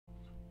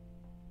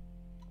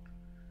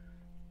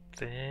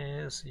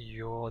There's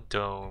your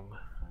dome.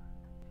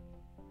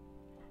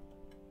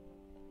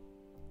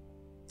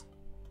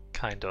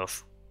 Kind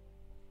of.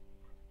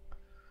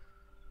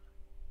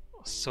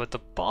 So at the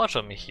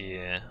bottom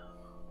here,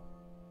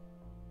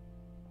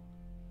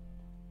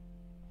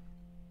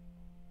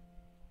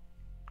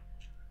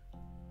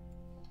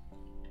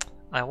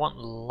 I want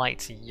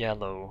light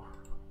yellow.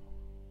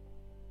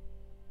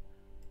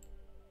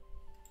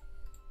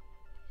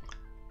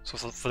 So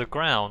for the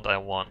ground, I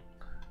want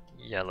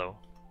yellow.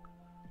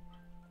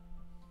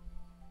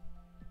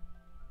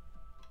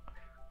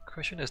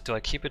 Question is, do I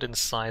keep it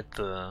inside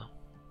the...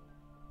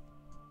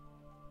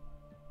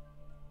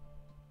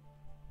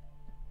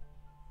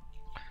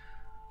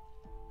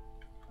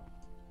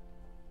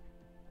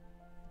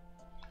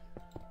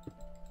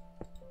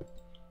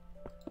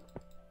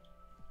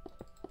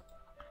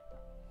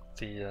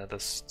 the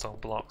stone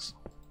blocks?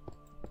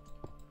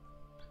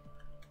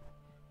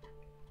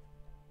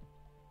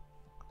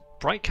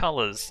 Bright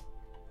colors,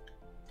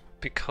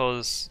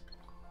 because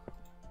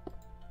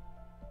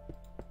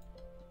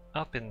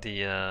up in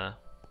the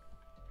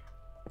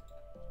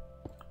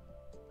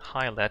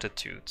high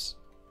latitudes,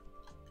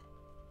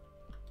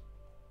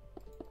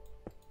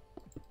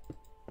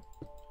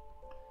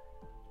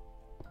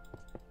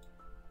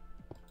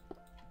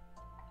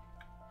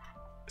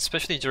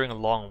 especially during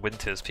long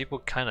winters, people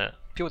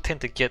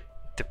tend to get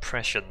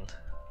depression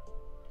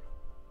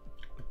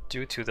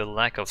due to the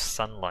lack of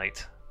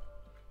sunlight.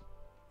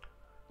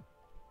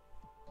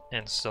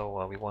 And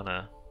so we want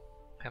to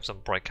have some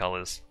bright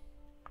colors,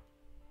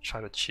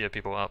 try to cheer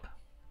people up.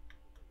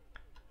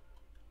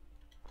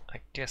 I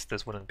guess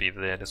this wouldn't be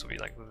there, this would be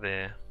like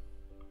there.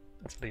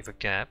 Let's leave a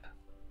gap.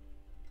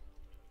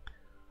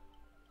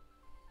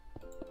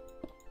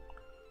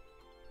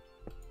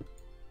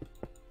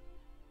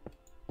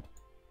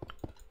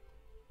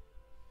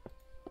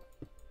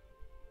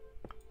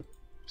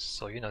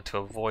 So, you know, to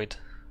avoid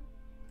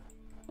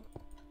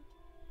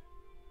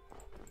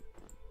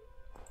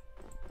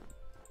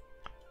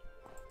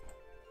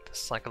the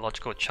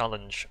psychological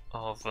challenge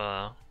of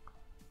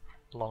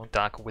long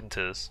dark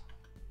winters,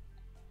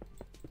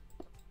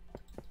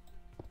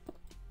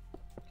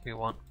 we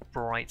want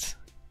bright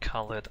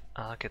colored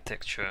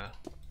architecture.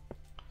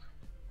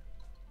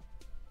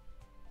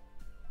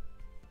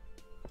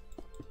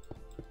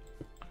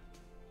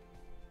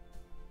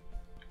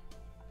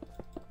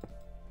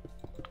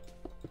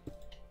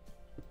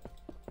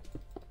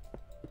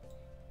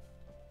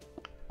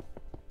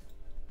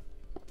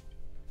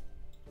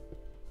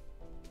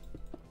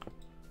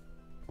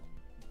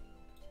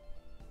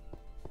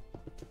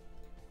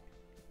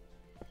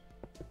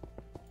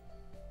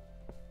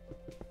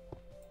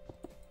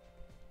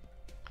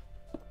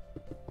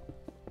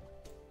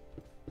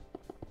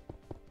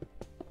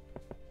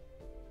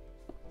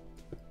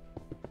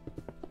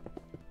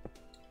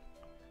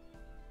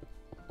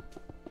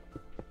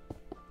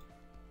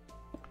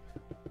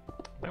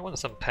 I want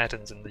some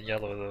patterns in the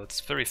yellow though, it's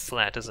very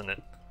flat, isn't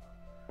it?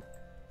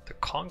 The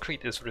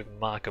concrete is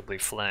remarkably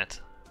flat.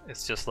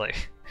 It's just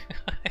like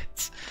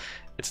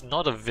it's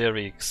not a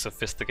very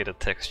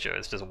sophisticated texture,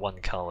 it's just one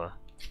color.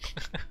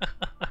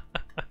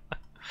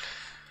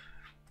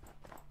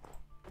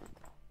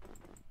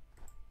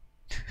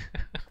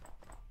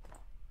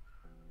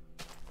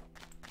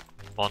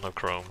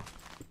 Monochrome.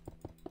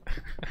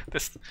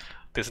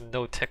 There's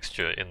no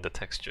texture in the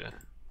texture.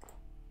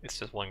 It's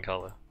just one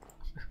color.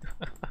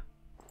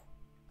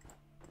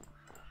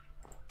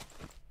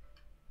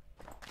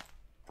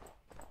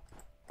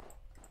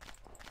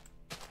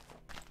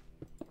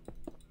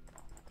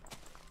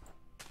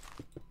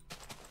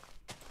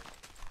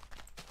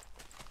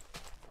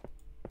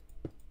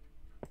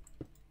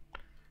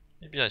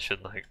 Maybe I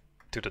should like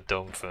do the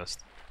dome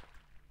first.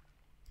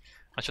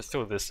 I should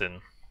fill this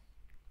in.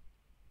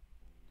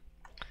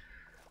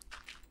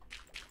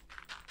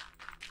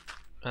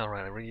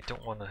 Alright, I really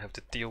don't want to have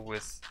to deal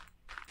with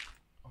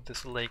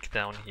this lake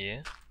down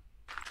here.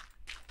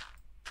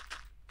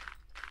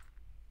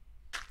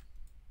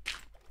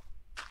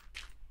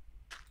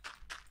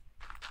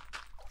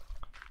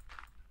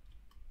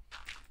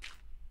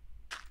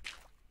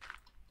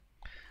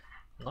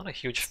 Not a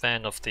huge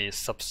fan of the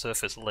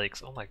subsurface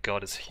lakes. Oh my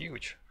god, it's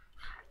huge.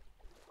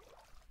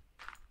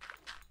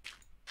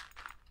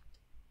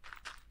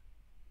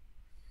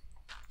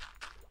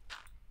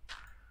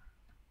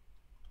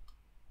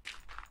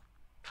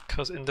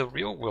 Because in the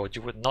real world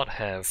you would not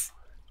have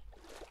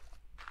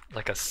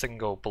like a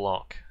single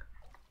block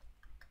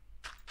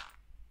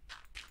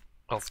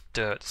of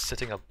dirt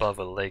sitting above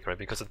a lake, right?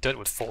 Because the dirt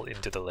would fall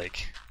into the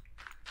lake.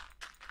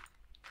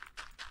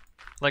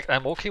 Like,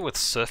 I'm okay with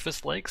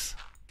surface lakes.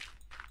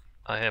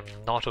 I am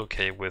not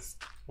okay with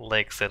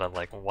lakes that are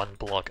like one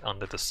block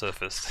under the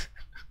surface.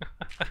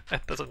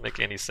 That doesn't make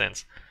any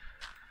sense.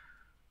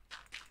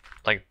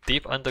 Like,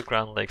 deep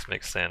underground lakes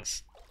make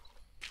sense.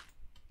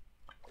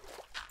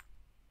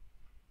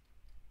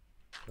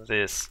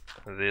 This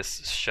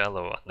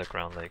shallow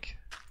underground lake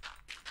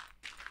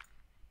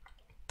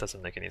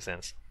doesn't make any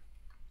sense.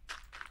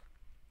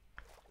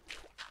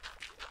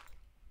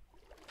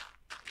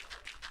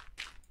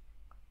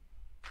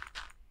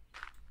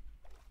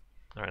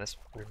 Alright, let's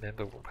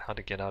remember how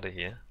to get out of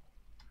here.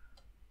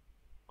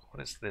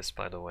 What is this,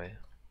 by the way?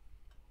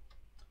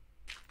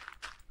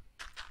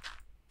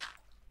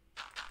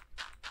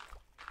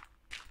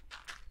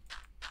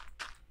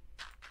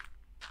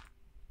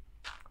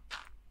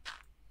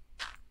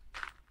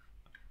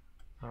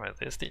 Alright,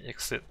 there's the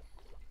exit.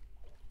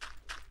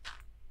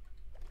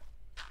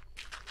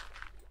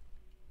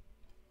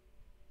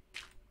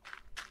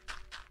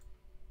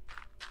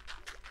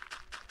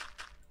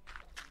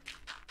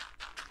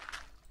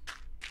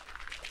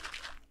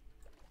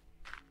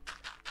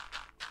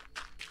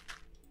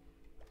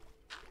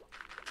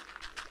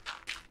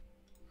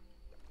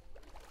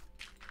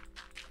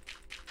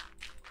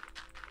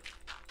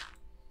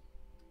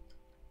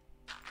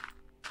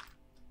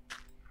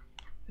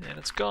 And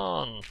it's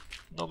gone!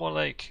 No more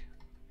lake.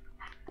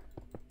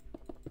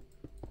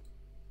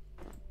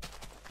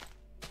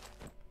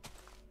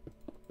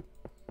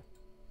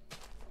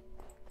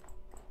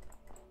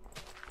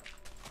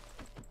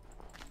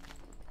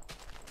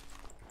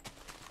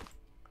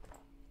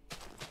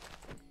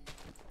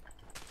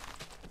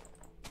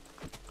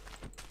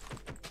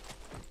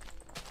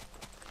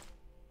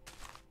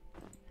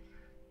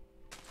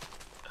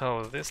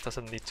 Oh, this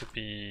doesn't need to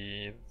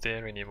be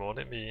there anymore.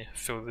 Let me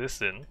fill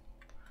this in.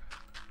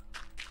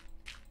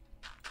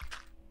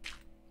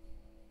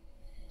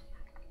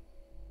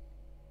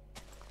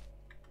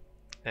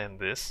 And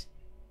this.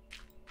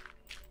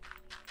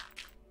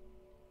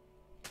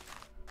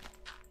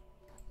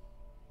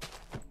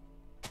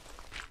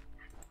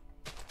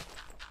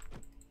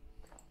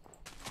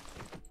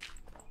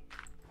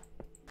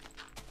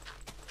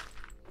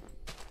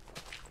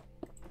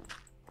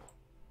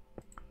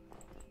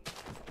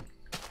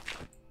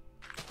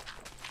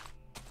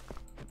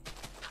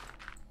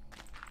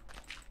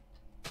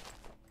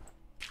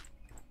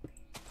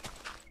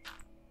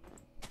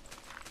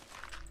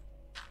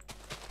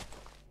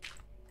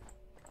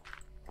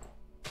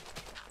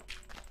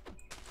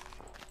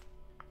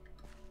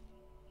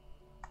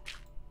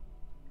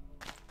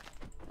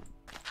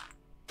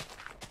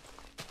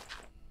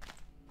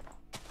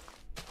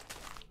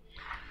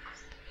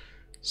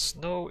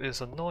 Snow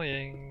is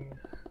annoying.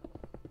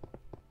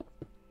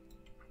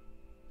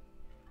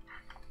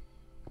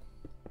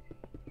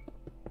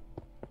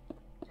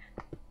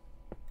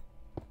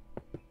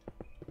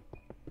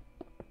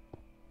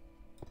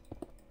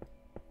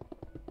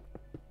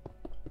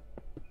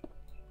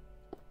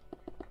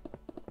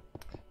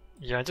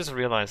 Yeah, I just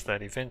realized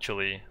that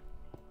eventually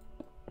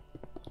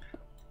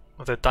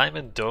the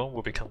diamond dome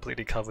will be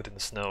completely covered in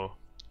snow.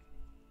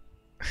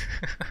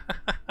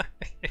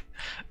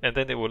 And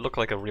then it will look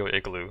like a real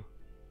igloo.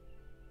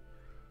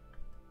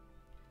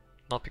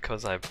 Not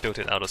because I built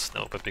it out of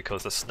snow, but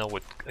because the snow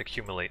would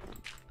accumulate.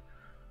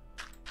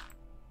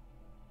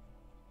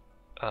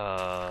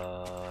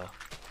 What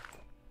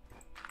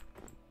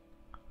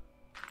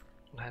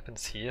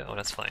happens here? Oh,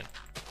 that's fine.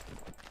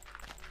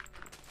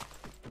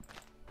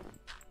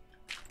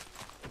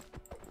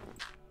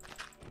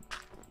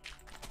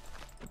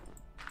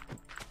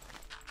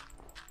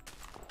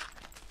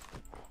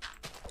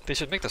 They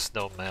should make the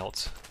snow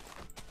melt.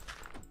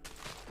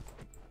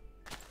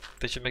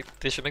 They should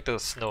make the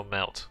snow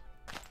melt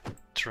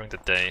during the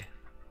day.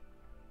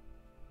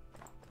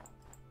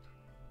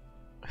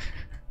 I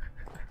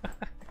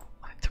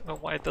don't know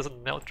why it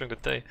doesn't melt during the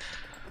day.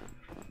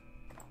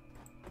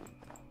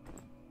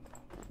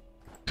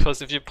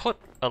 Because if you put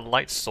a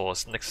light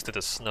source next to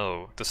the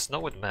snow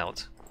would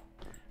melt.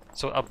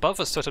 So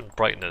above a certain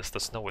brightness, the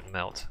snow would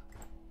melt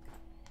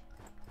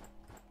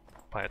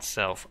by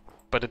itself.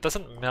 But it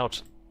doesn't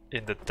melt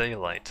in the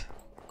daylight,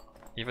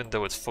 even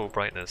though it's full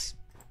brightness.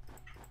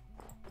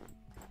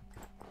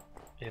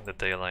 In the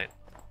daylight.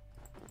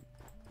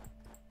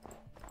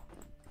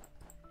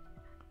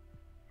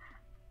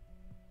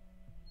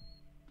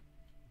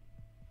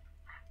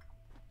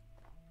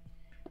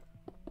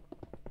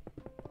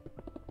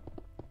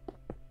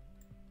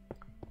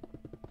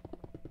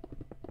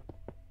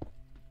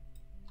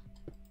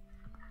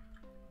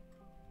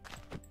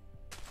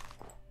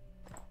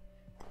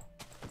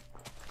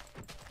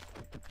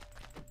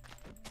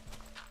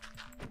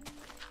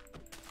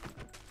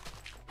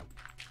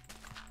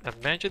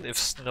 Imagine if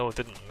snow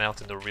didn't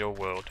melt in the real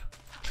world.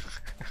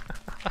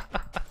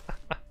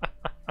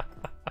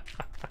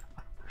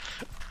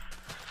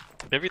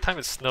 Every time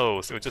it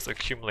snows, it will just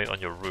accumulate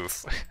on your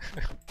roof.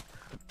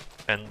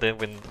 And then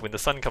when the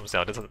sun comes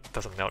out, it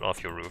doesn't melt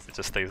off your roof, it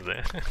just stays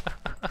there.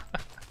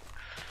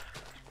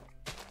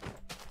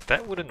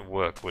 That wouldn't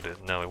work, would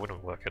it? No, it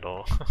wouldn't work at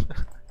all.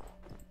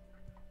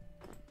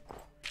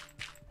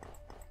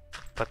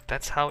 But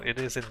that's how it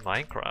is in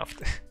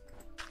Minecraft.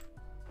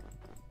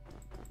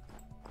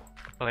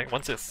 Like,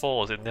 once it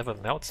falls, it never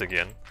melts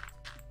again.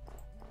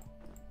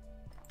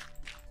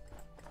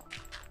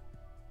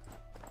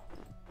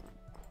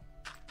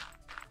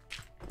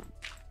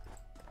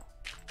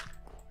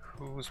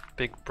 Whose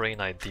big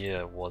brain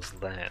idea was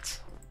that?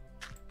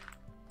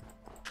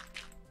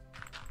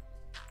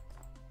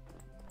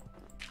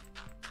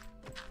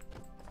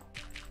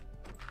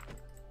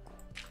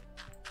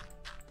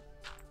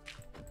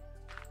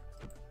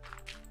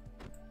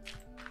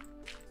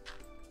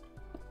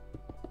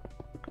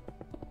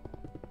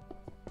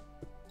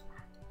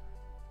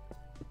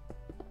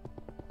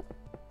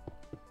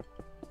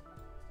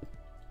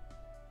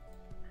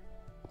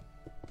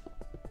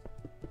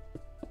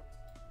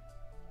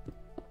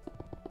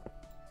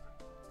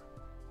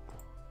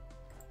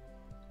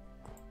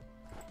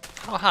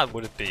 How hard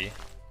would it be?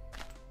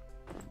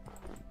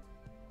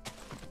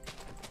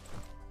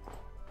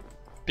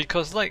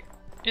 Because like,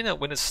 you know,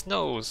 when it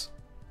snows,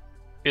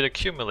 it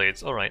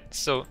accumulates. Alright,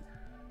 so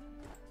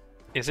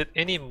is it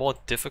any more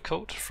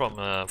difficult from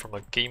a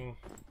game,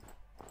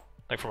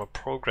 like from a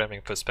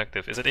programming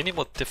perspective? Is it any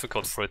more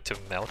difficult for it to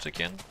melt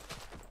again?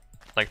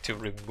 Like to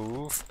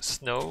remove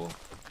snow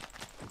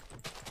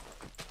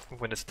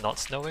when it's not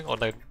snowing? Or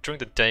like during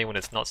the day when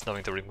it's not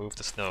snowing to remove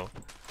the snow?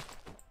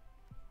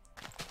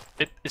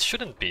 It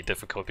shouldn't be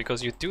difficult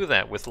because you do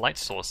that with light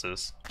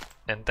sources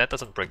and that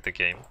doesn't break the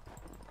game.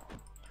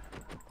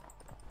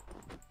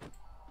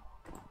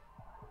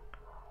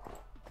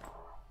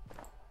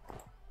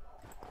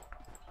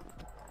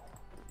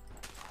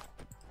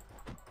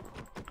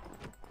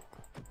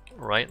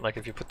 Right? Like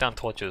if you put down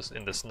torches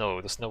in the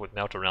snow would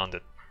melt around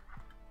it.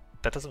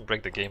 That doesn't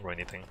break the game or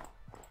anything.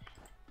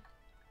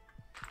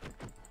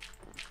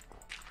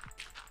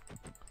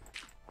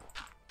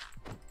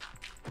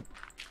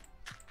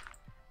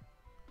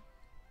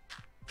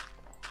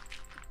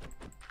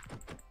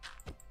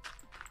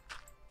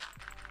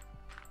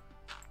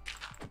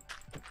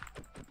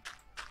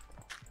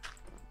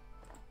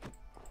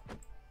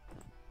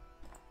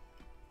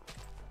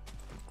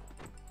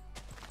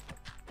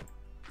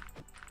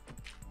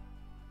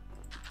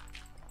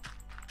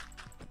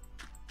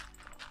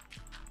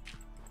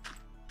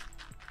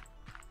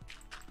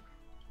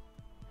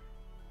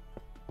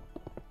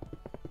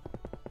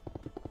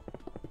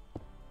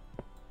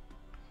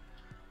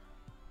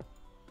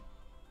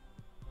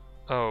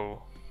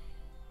 Oh.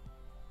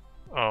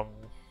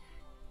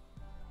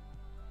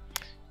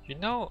 You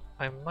know,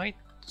 I might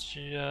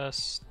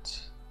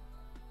just...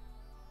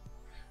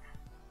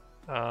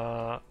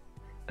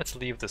 let's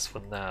leave this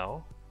for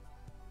now.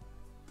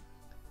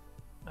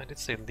 I did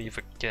say leave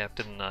a gap,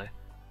 didn't I?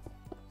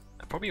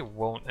 I probably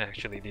won't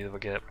actually leave a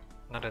gap,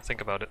 now that I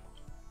think about it.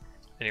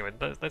 Anyway,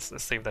 let's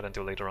save that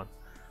until later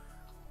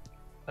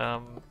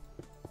on.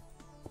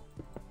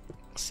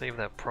 Save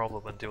that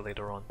problem until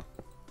later on.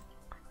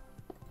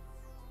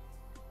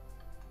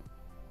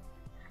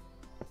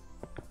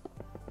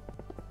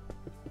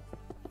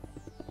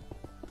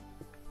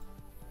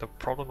 The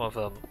problem of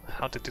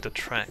how to do the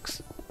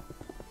tracks.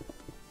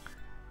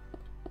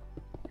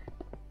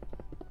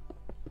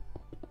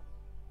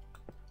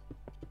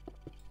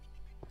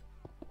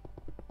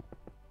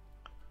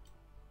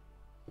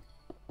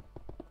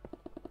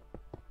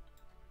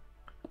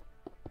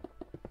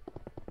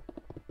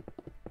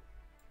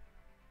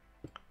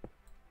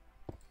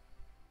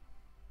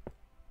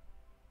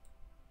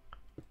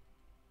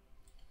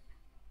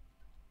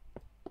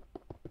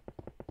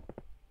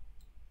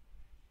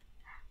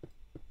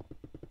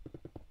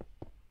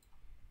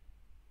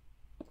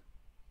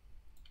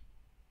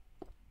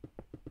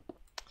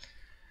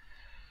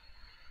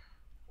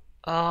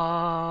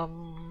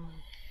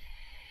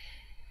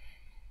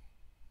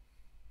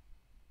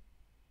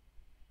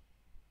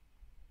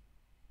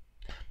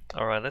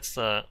 Alright, let's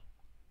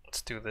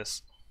do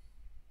this.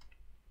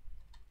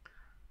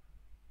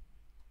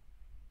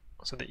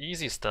 So the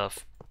easy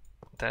stuff,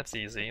 that's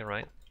easy,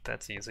 right?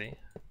 That's easy.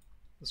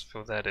 Let's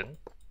fill that in.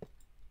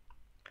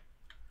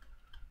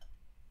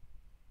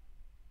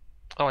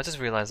 Oh, I just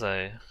realized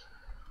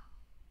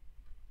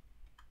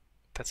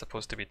that's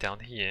supposed to be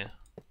down here.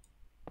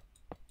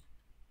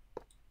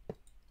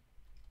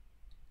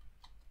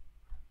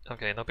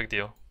 Okay, no big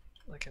deal.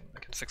 I can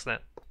fix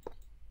that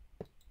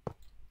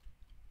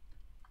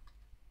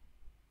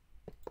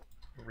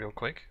real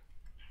quick.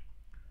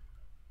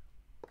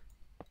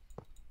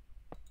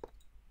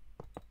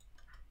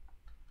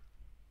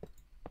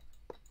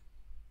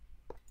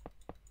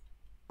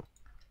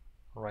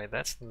 Right,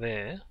 that's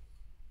there.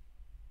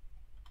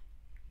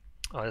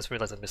 Oh, I just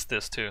realized I missed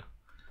this too.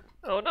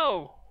 Oh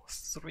no!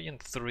 3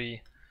 and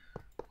 3.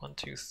 1,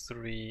 2,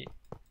 3.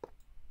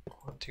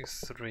 1, 2,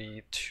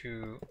 3,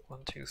 2, 1,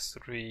 2,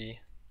 3.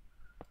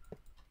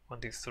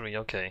 1, 2, 3,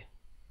 okay.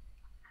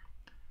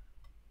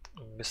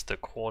 Missed a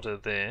quarter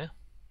there.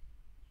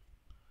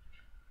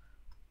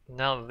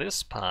 Now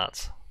this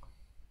part.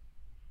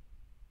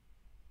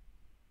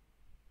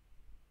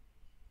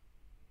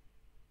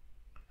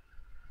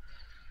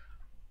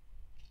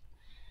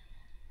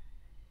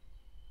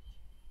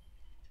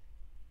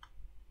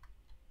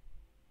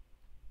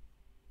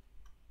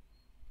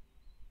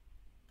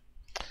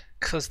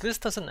 Because this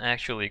doesn't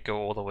actually go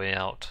all the way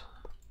out.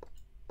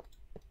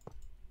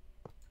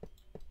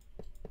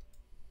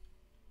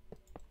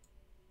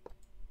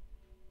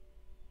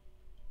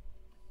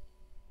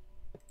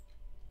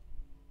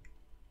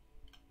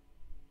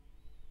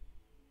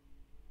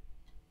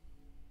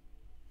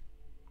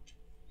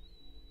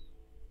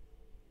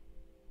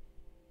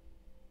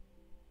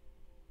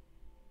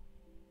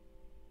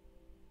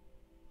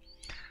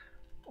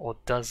 Or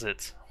does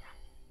it?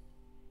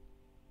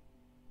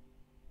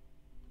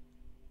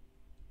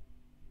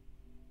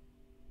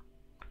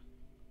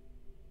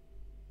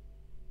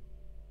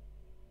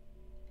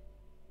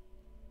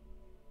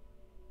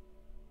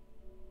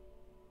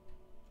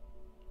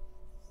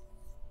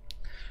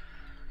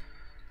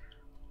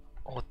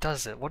 Or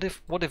does it? What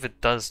if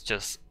it does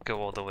just go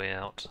all the way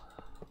out?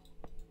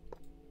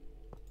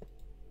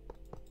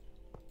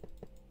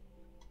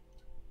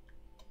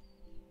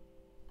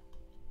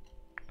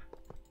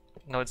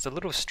 No, it's a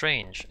little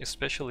strange,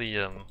 especially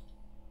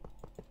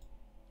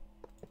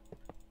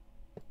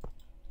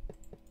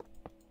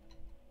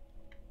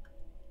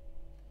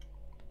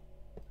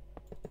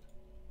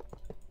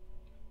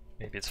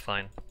maybe it's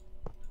fine.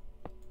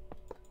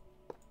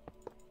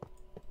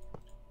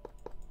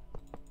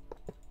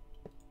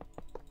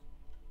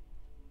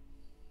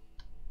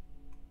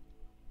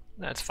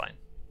 No, it's fine.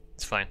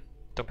 It's fine.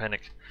 Don't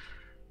panic.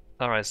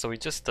 Alright, so we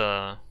just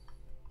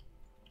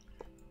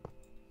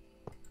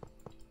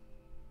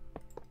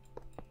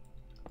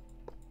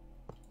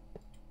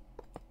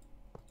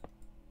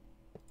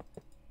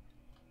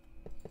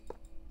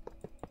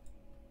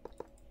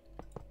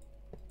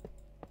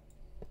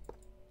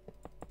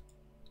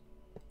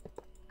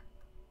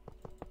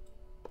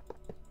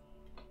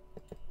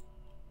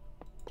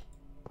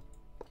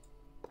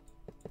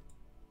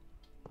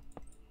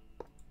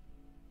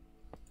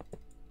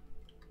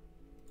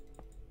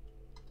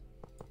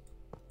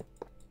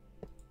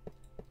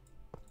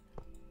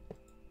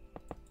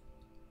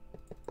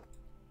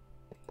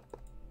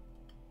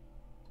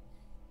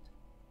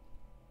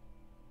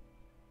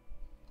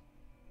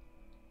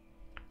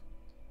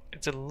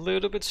it's a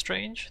little bit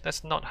strange.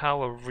 That's not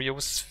how a real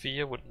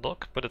sphere would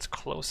look, but it's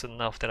close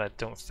enough that I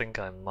don't think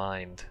I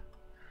mind.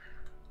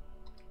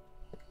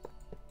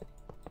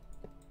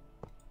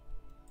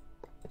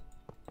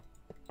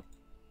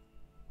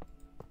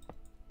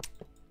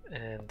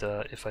 And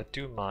if I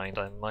do mind,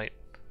 I might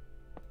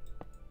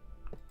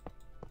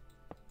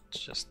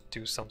just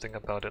do something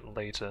about it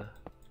later.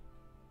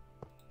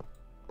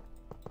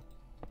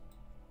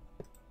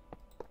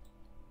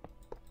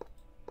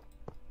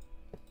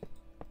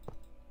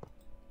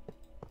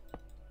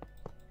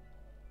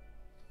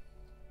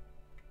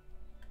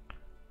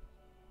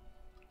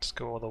 Just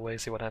go all the way,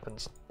 see what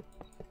happens.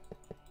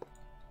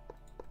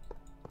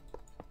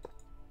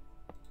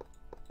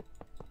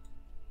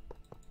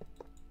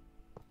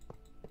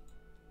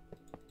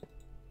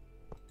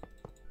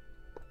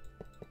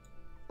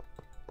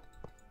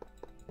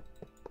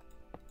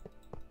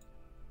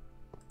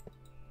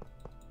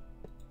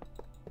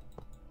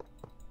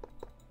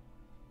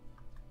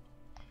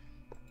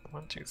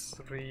 One, two,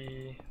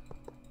 three.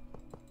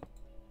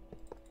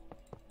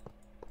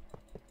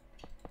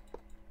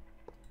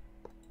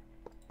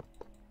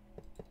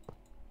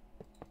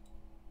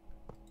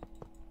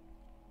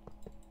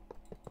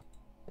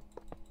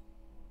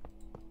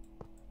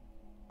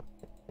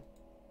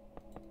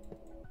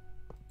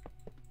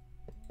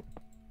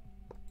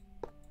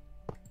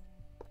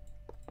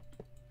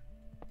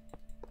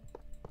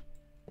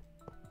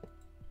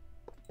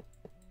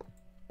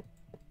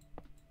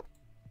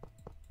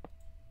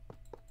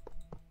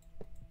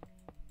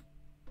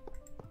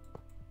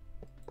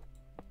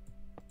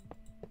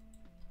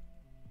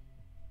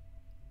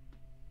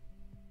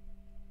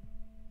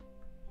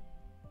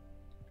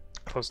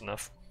 Close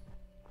enough.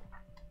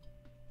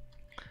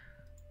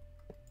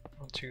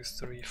 1, 2,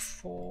 3,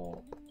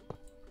 4.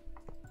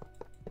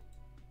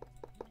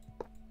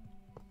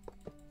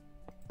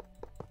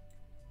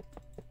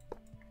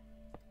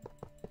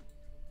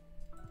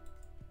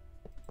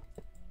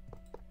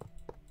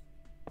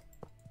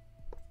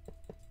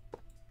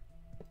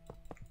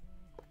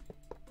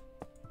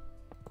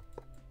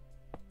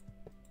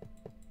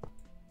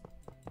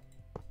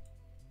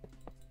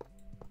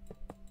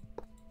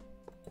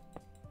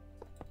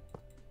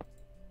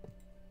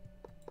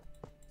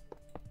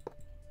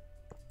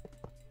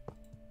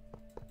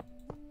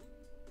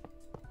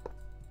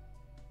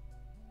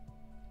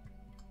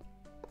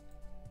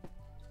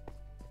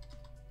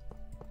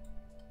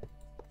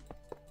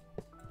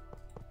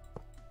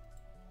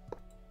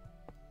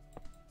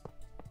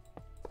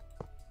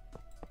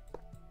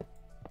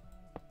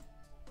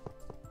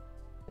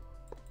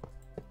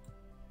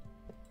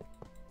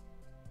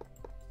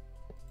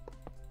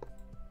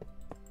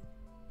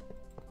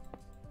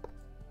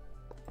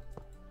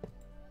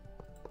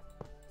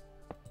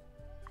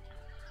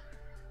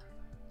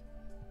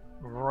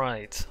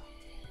 Right.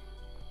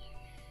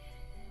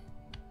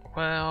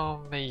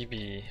 Well,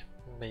 maybe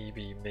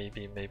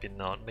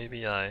not.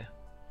 Maybe I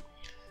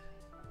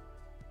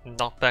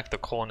knock back the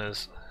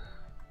corners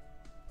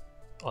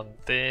on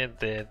there,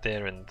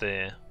 there, and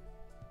there.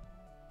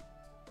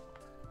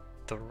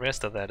 The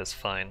rest of that is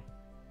fine.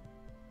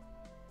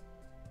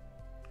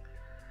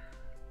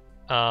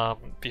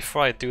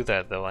 Before I do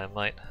that though, I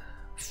might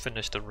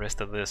finish the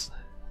rest of this.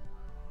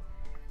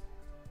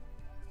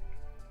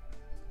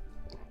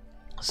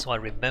 So I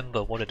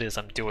remember what it is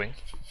I'm doing.